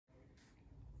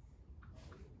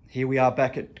Here we are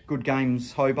back at Good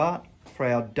Games Hobart for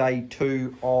our day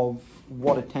 2 of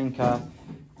water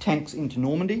tanks into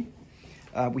Normandy.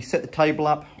 We set the table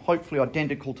up, hopefully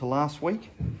identical to last week.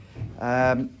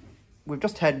 We've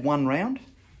just had one round.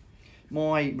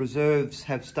 My reserves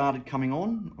have started coming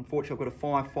on. Unfortunately, I've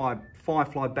got a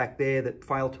firefly back there that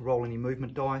failed to roll any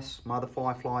movement dice. My other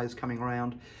firefly is coming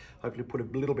around. Hopefully put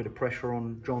a little bit of pressure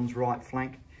on John's right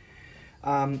flank.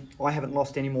 I haven't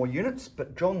lost any more units,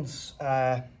 but John's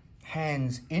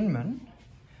Hans Inman,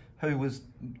 who was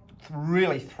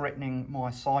really threatening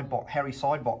my Harry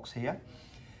sidebox here.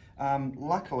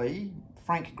 Luckily,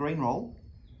 Frank Greenroll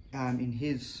in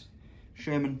his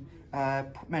Sherman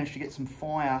managed to get some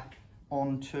fire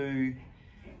onto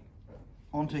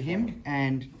him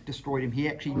and destroyed him. He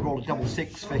actually rolled a double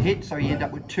 6 for hit, so he ended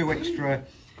up with two extra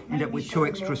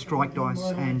strike dice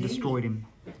and destroyed him.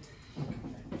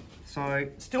 So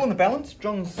still in the balance.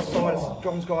 John's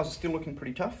guys are still looking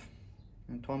pretty tough,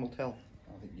 and time will tell.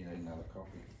 I think you need another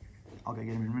coffee. I'll go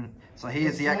get him in a minute. So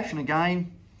here's the action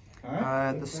again.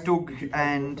 The Stug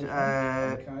and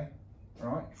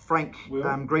Frank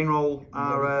Greenroll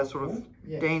are sort of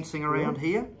dancing around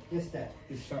here. This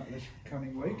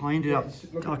coming week. I ended up,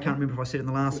 I can't remember if I said it in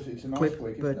the last clip,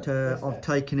 but I've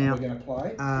taken out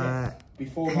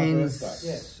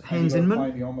Hans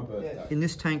Inman in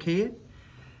this tank here.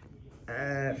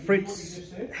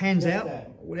 Fritz, hands out,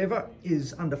 whatever,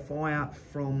 is under fire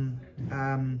from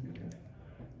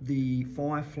the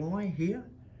Firefly here,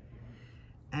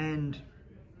 and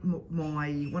one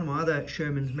of my other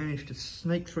Shermans managed to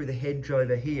sneak through the hedge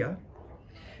over here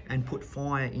and put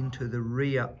fire into the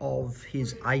rear of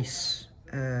his ace,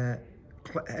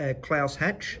 Klaus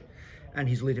Hatch, and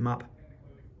he's lit him up.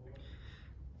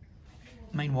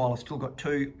 Meanwhile, I've still got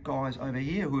two guys over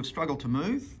here who have struggled to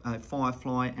move,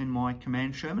 Firefly and my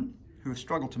command Sherman, who have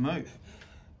struggled to move.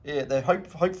 Yeah,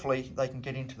 hopefully they can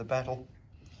get into the battle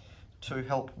to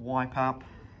help wipe up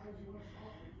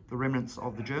the remnants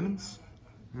of the Germans,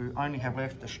 who only have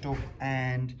left the Stug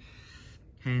and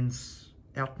Hans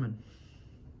Outman.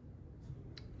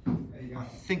 I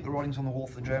think the writing's on the wall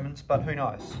for the Germans, but who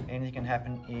knows? Anything can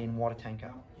happen in water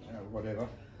tanker. Whatever.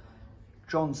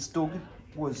 John Stug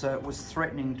was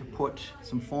threatening to put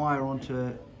some fire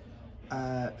onto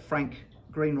Frank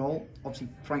Greenroll. Obviously,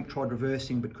 Frank tried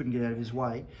reversing but couldn't get out of his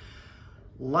way.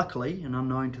 Luckily, and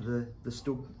unknown to the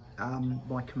Stug,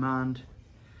 my command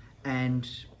and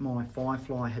my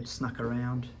Firefly had snuck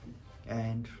around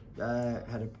and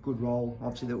had a good roll.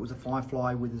 Obviously, there was a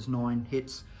Firefly with his 9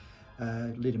 hits,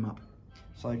 lit him up.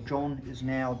 So John is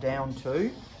now down to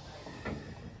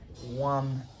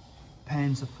 1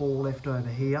 Panzer IV left over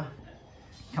here,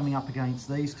 coming up against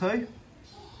these 2,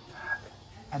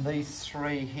 and these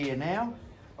 3 here now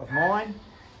of mine,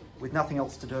 with nothing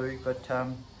else to do, but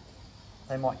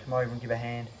they might come over and give a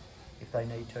hand if they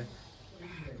need to.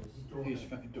 His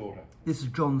daughter. This is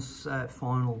John's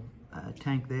final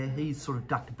tank there. He's sort of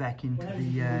ducked back into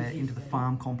the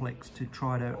farm complex to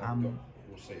try to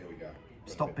We'll see how we go.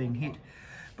 Stop being hit.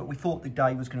 But we thought the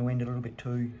day was going to end a little bit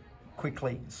too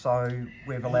quickly, so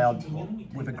we've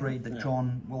agreed that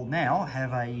John will now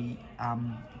have a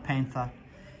Panther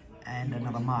and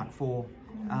another Mark IV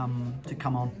to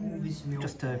come on,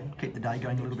 just to keep the day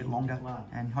going a little bit longer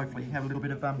and hopefully have a little bit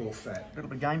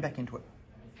of game back into it.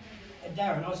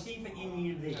 Darren, I'll see if you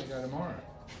need this. Go tomorrow.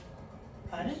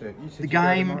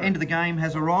 The end of the game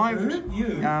has arrived.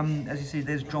 As you see,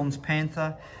 there's John's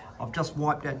Panther. I've just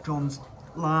wiped out John's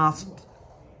last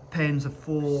Panzer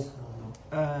IV.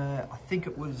 I think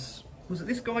it was it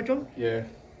this guy, John? Yeah.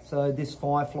 So this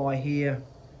Firefly here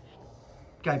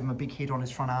gave him a big hit on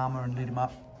his front armour and lit him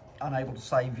up, unable to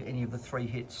save any of the 3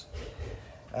 hits.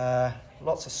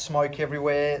 Lots of smoke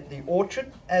everywhere. The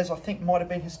orchard, as I think might have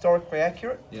been historically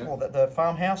accurate, or that the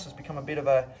farmhouse has become a bit of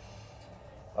a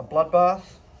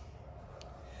bloodbath.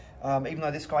 Even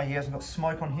though this guy here hasn't got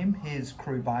smoke on him, his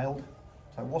crew bailed.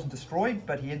 So it wasn't destroyed,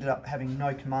 but he ended up having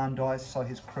no command dice, so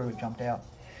his crew had jumped out.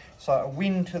 So a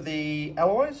win to the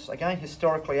Allies, again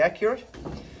historically accurate.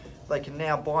 They can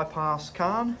now bypass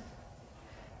Caen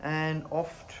and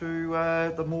off to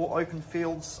the more open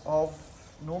fields of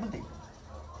Normandy.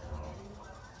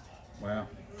 Wow.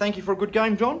 Thank you for a good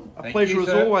game, John. A pleasure as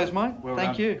always, mate.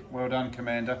 Thank you. Well done,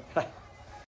 Commander.